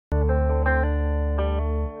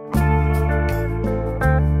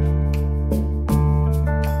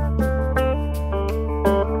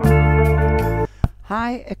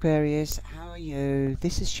Hi Aquarius, how are you?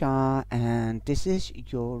 This is Shah and this is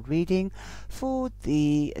your reading for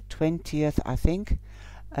the 20th, I think.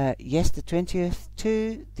 Yes, the 20th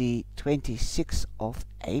to the 26th of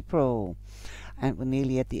April. And we're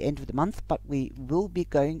nearly at the end of the month, but we will be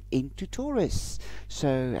going into Taurus.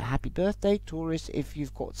 So happy birthday, Taurus, if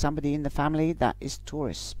you've got somebody in the family that is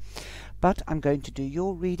Taurus. But I'm going to do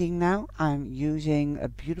your reading now. I'm using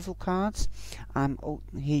beautiful cards.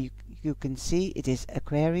 Here you can see it is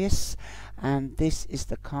Aquarius, and this is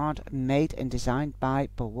the card made and designed by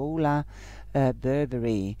Paola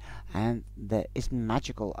Burberry, and that is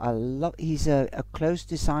magical. He's a close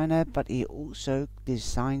designer, but he also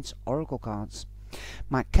designs oracle cards.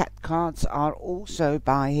 My cat cards are also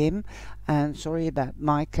by him, and sorry about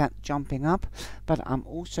my cat jumping up, but I'm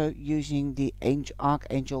also using the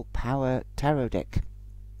Archangel Power Tarot deck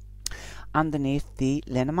underneath the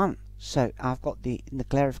Lenormand. So I've got the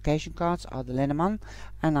clarification cards are the Lenormand,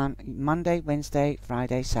 and I'm Monday, Wednesday,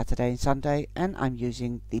 Friday, Saturday and Sunday, and I'm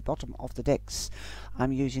using the bottom of the decks.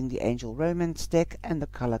 I'm using the Angel Romance deck and the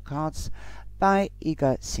color cards by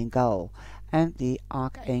Iga Singal and the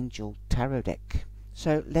Archangel Tarot deck.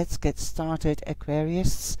 So let's get started,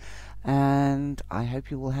 Aquarius, and I hope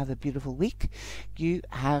you will have a beautiful week. You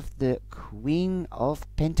have the Queen of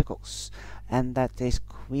Pentacles, and that is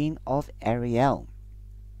Queen of Ariel.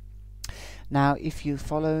 Now, if you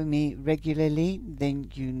follow me regularly,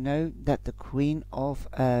 then you know that the Queen of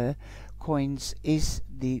Coins is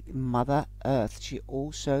the Mother Earth. She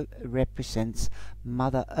also represents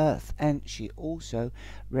Mother Earth, and she also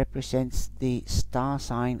represents the star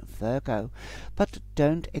sign Virgo. But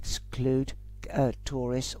don't exclude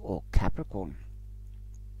Taurus or Capricorn,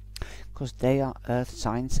 because they are earth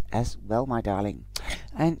signs as well, my darling.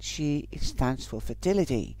 And she stands for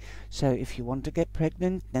fertility. So if you want to get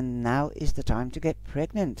pregnant, then now is the time to get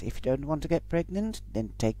pregnant. If you don't want to get pregnant,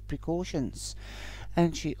 then take precautions.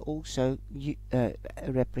 And she also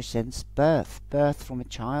represents birth from a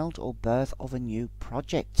child or birth of a new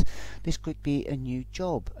project. This could be a new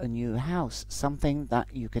job, a new house, something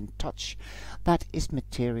that you can touch that is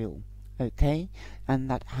material, okay, and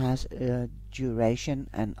that has a duration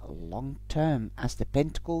and long term, as the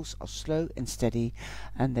pentacles are slow and steady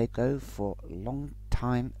and they go for long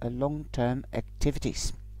term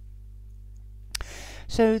activities.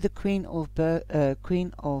 So the Queen of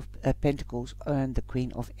Pentacles and the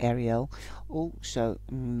Queen of Ariel also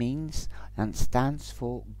means and stands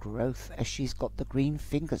for growth, as she's got the green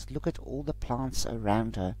fingers. Look at all the plants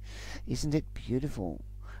around her. Isn't it beautiful?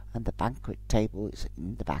 And the banquet table is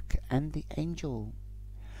in the back, and the angel.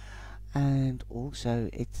 And also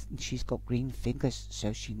she's got green fingers,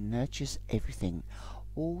 so she nurtures everything,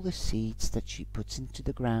 all the seeds that she puts into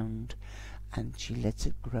the ground, and she lets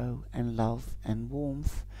it grow and love and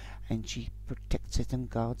warmth, and she protects it and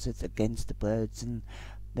guards it against the birds and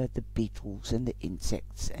the beetles and the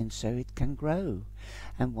insects, and so it can grow.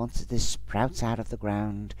 And once it sprouts out of the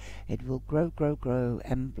ground, it will grow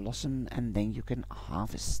and blossom, and then you can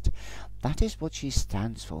harvest. That is what she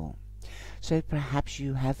stands for. So perhaps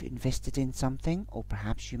you have invested in something, or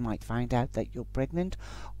perhaps you might find out that you're pregnant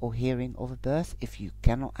or hearing of a birth. If you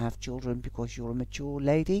cannot have children because you're a mature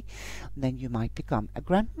lady, then you might become a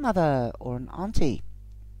grandmother or an auntie,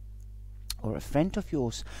 or a friend of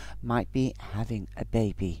yours might be having a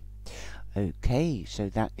baby. Okay, so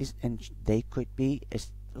that is, and they could be,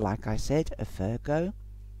 like I said, a Virgo,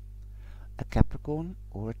 a Capricorn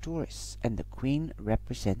or a Taurus, and the Queen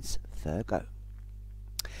represents Virgo.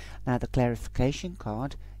 Now the clarification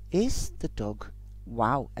card is the dog.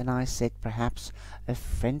 Wow, and I said perhaps a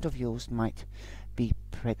friend of yours might be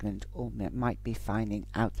pregnant, or might be finding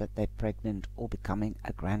out that they're pregnant or becoming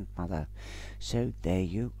a grandmother. So there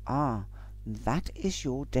you are. That is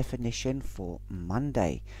your definition for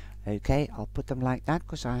Monday. Okay, I'll put them like that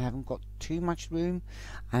because I haven't got too much room,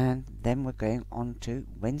 and then we're going on to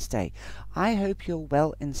Wednesday. I hope you're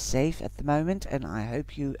well and safe at the moment, and I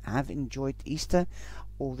hope you have enjoyed Easter,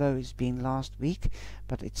 although it's been last week,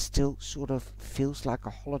 but it still sort of feels like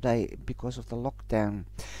a holiday because of the lockdown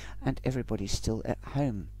and everybody's still at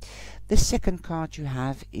home. The second card you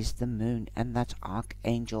have is the Moon, and that's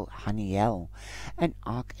Archangel Haniel. And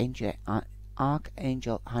Archangel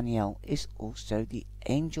Haniel is also the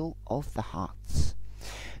angel of the hearts.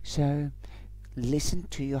 So listen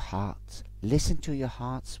to your heart. Listen to your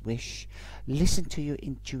heart's wish. Listen to your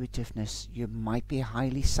intuitiveness. You might be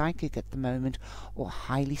highly psychic at the moment, or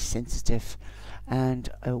highly sensitive and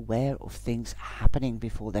aware of things happening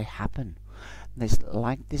before they happen. This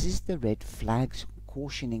is the red flags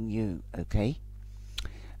cautioning you, okay?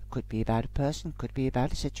 Could be about a person, could be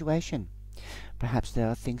about a situation. Perhaps there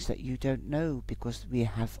are things that you don't know, because we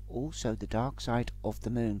have also the dark side of the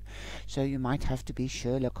moon. So you might have to be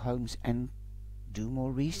Sherlock Holmes and do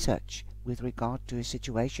more research with regard to a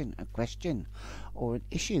situation, a question, or an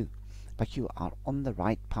issue. But you are on the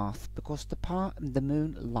right path, because the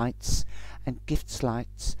moon lights and gifts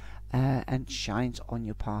lights and shines on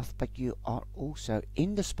your path, but you are also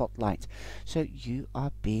in the spotlight, so you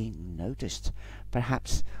are being noticed.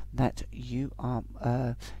 Perhaps that you are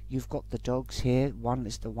you've got the dogs here. One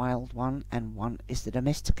is the wild one and one is the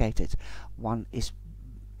domesticated. One is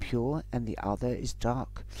pure and the other is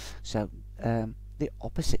dark, so the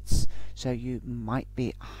opposites. So you might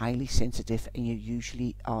be highly sensitive and you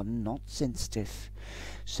usually are not sensitive.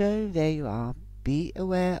 So there you are. Be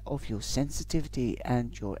aware of your sensitivity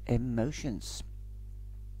and your emotions.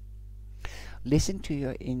 Listen to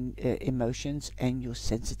your emotions and your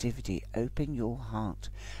sensitivity. Open your heart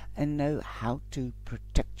and know how to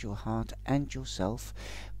protect your heart and yourself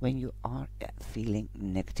when you are feeling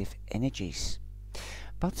negative energies.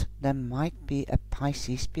 But there might be a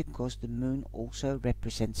Pisces, because the moon also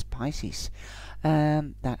represents Pisces,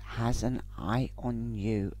 that has an eye on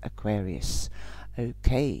you, Aquarius.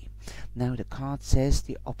 Okay, now the card says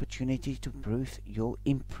the opportunity to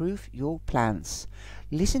improve your plans.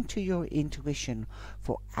 Listen to your intuition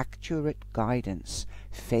for accurate guidance.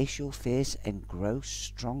 Face your fears and grow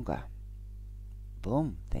stronger.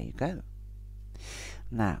 Boom, there you go.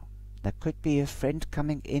 Now, there could be a friend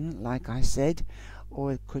coming in, like I said,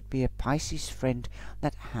 or it could be a Pisces friend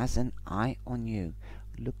that has an eye on you.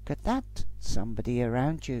 Look at that. Somebody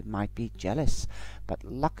around you might be jealous, but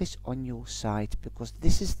luck is on your side, because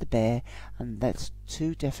this is the bear, and that's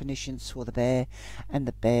two definitions for the bear, and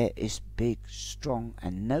the bear is big, strong,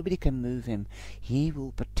 and nobody can move him. He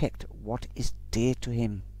will protect what is dear to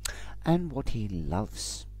him and what he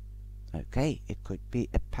loves. Okay, it could be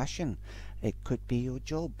a passion, it could be your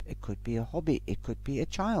job, it could be a hobby, it could be a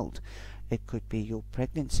child. It could be your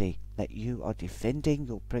pregnancy, that you are defending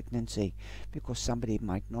your pregnancy because somebody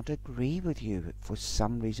might not agree with you for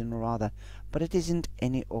some reason or other, but it isn't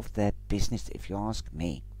any of their business if you ask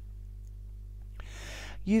me.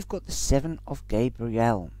 You've got the Seven of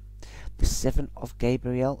Gabriel. The Seven of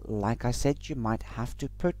Gabriel, like I said, you might have to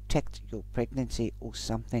protect your pregnancy or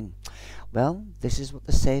something. Well, this is what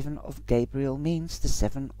the Seven of Gabriel means. The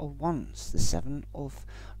Seven of Wands, the Seven of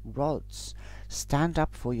Rods. Stand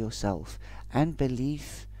up for yourself and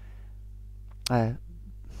believe.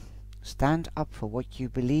 Stand up for what you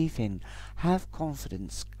believe in. Have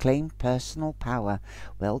confidence. Claim personal power.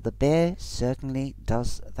 Well, the bear certainly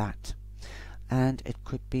does that. And it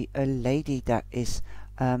could be a lady that is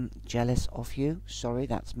jealous of you. Sorry,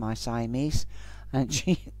 that's my Siamese. And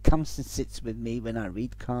she comes and sits with me when I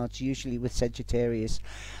read cards, usually with Sagittarius.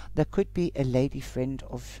 There could be a lady friend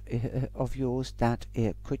of yours that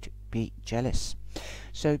could be jealous.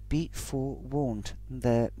 So be forewarned.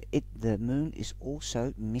 The moon is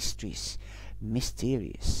also mysterious,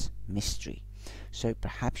 mystery. So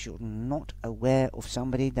perhaps you're not aware of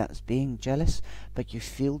somebody that's being jealous, but you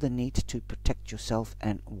feel the need to protect yourself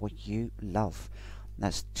and what you love.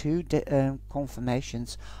 That's two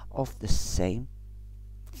confirmations of the same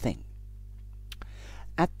thing.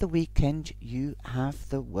 At the weekend, you have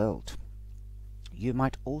the World. You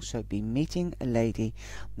might also be meeting a lady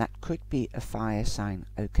that could be a fire sign,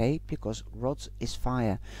 okay? Because Rods is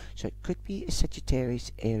fire, so it could be a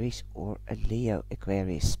Sagittarius, Aries, or a Leo,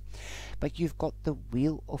 Aquarius. But you've got the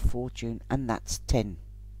Wheel of Fortune, and that's 10.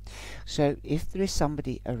 So if there is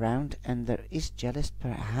somebody around and there is jealous,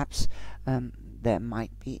 perhaps there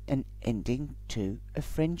might be an ending to a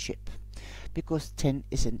friendship. Because 10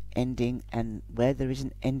 is an ending, and where there is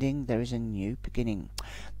an ending, there is a new beginning.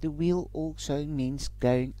 The wheel also means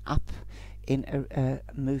going up,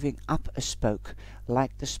 moving up a spoke,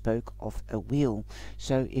 like the spoke of a wheel.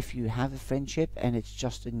 So if you have a friendship and it's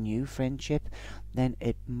just a new friendship, then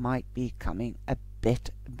it might be coming a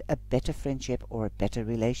better friendship or a better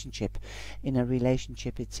relationship. In a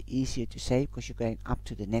relationship, it's easier to say because you're going up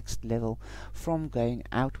to the next level from going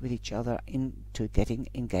out with each other into getting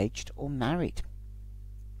engaged or married.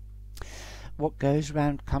 What goes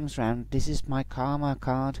round comes round. This is my karma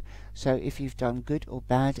card. So if you've done good or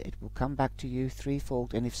bad, it will come back to you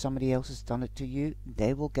threefold, and if somebody else has done it to you,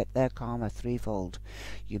 they will get their karma threefold.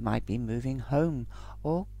 You might be moving home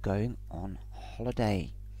or going on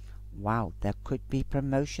holiday. Wow, there could be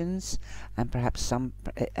promotions and perhaps some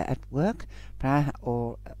at work,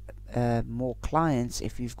 or more clients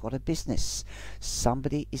if you've got a business.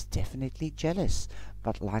 Somebody is definitely jealous,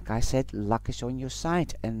 but like I said, luck is on your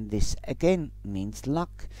side, and this again means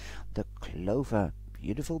luck. The clover,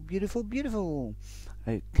 beautiful, beautiful, beautiful.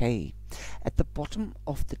 Okay, at the bottom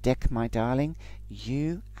of the deck, my darling,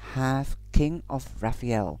 you have King of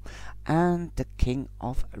Raphael, and the King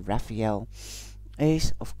of Raphael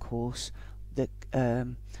is, of course, the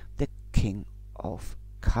King of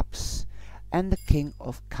Cups, and the King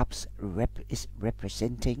of Cups is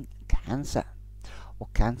representing Cancer, or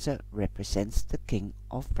Cancer represents the King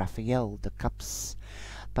of Raphael, the Cups,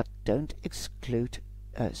 but don't exclude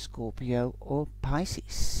Scorpio or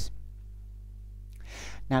Pisces.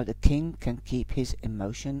 Now the king can keep his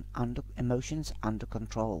emotions under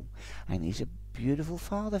control, and he's a beautiful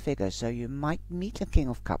father figure, so you might meet a King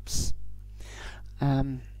of Cups.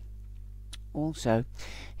 Also,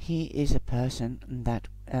 he is a person that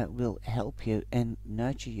will help you and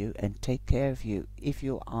nurture you and take care of you if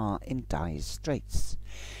you are in dire straits.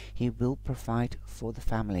 He will provide for the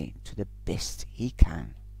family to the best he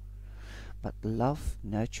can. But love,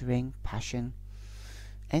 nurturing, passion,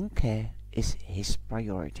 and care is his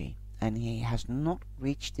priority, and he has not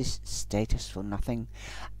reached this status for nothing,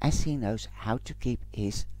 as he knows how to keep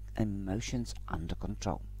his emotions under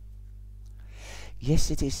control.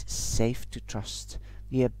 Yes, it is safe to trust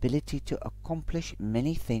the ability to accomplish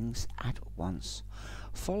many things at once.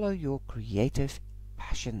 Follow your creative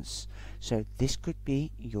passions. So this could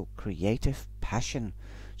be your creative passion.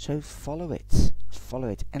 So follow it. Follow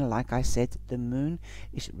it. And like I said, the moon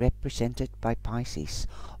is represented by Pisces.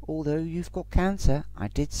 Although you've got Cancer, I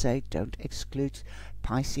did say don't exclude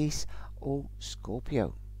Pisces or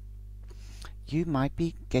Scorpio. You might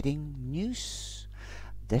be getting news.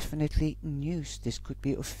 Definitely news. This could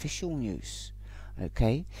be official news.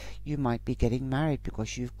 Okay, you might be getting married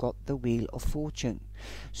because you've got the Wheel of Fortune.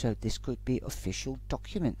 So this could be official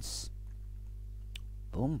documents.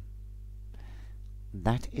 Boom.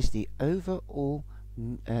 That is the overall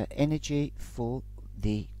energy for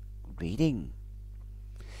the reading.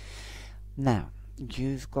 Now,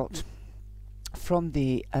 you've got, from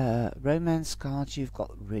the romance cards, you've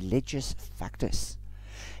got religious factors.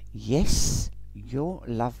 Yes, your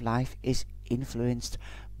love life is influenced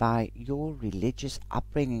by your religious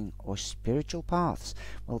upbringing or spiritual paths.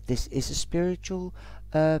 Well, this is a spiritual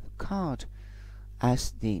card,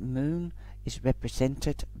 as the moon is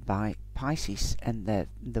represented by Pisces, and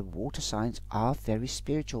the water signs are very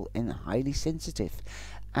spiritual and highly sensitive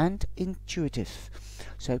and intuitive.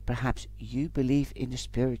 So perhaps you believe in the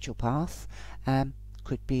spiritual path,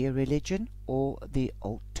 could be a religion, or the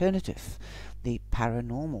alternative, the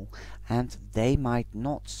paranormal, and they might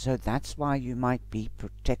not. So that's why you might be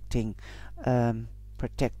protecting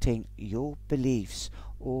your beliefs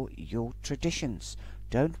or your traditions.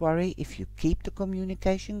 Don't worry if you keep the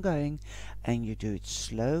communication going and you do it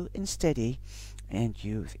slow and steady, and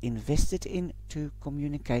you've invested into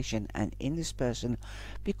communication and in this person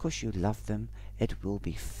because you love them, it will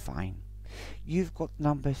be fine. You've got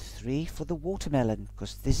number 3 for the watermelon,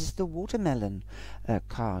 because this is the watermelon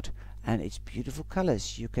card, and it's beautiful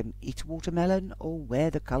colors. You can eat watermelon or wear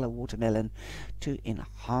the color watermelon to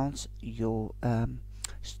enhance your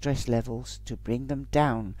stress levels, to bring them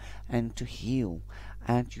down and to heal.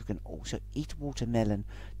 And you can also eat watermelon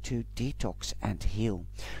to detox and heal.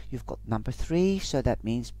 You've got number 3, so that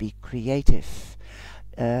means be creative.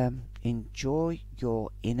 Enjoy your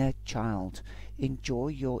inner child. Enjoy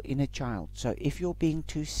your inner child. So if you're being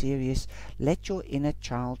too serious, let your inner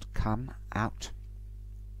child come out.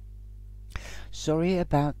 Sorry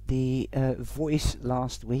about the voice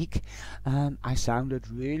last week. I sounded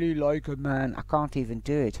really like a man. I can't even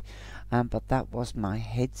do it. But that was my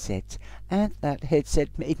headset, and that headset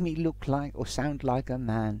made me look like or sound like a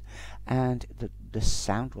man, and the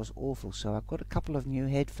sound was awful. So I've got a couple of new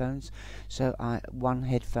headphones, one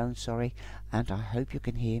headphone, sorry, and I hope you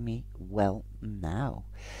can hear me well now.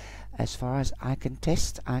 As far as I can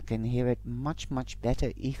test, I can hear it much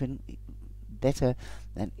better, even better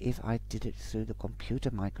than if I did it through the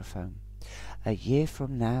computer microphone. A year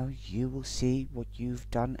from now you will see what you've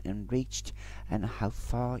done and reached, and how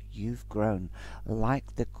far you've grown.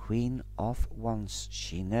 Like the Queen of Wands,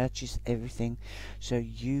 she nurtures everything, so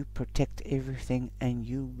you protect everything, and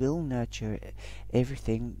you will nurture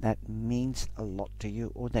everything that means a lot to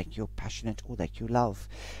you, or that you're passionate, or that you love.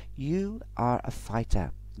 You are a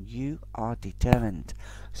fighter. You are determined.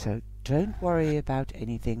 So don't worry about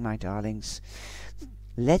anything, my darlings.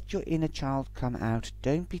 Let your inner child come out.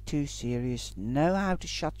 Don't be too serious. Know how to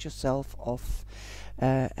shut yourself off.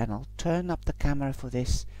 And I'll turn up the camera for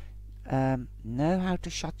this. Know how to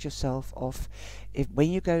shut yourself off.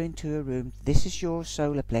 When you go into a room, this is your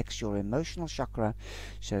solar plex, your emotional chakra.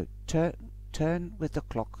 So turn with the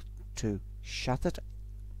clock to shut it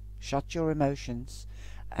shut your emotions,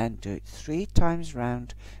 and do it 3 times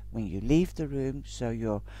round when you leave the room, so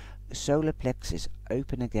your solar plexus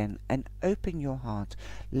open again, and open your heart.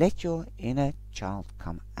 Let your inner child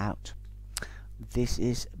come out. This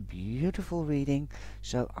is beautiful reading,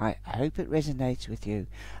 so I hope it resonates with you,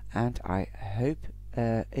 and I hope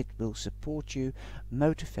it will support you,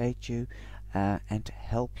 motivate you, and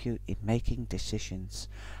help you in making decisions,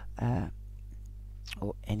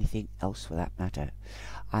 or anything else for that matter.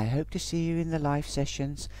 I hope to see you in the live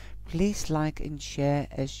sessions. Please like and share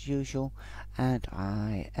as usual, and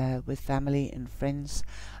with family and friends,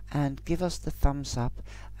 and give us the thumbs up,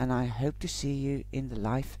 and I hope to see you in the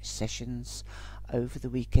live sessions over the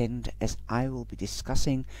weekend, as I will be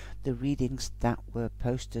discussing the readings that were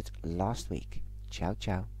posted last week. Ciao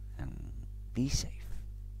ciao, and be safe.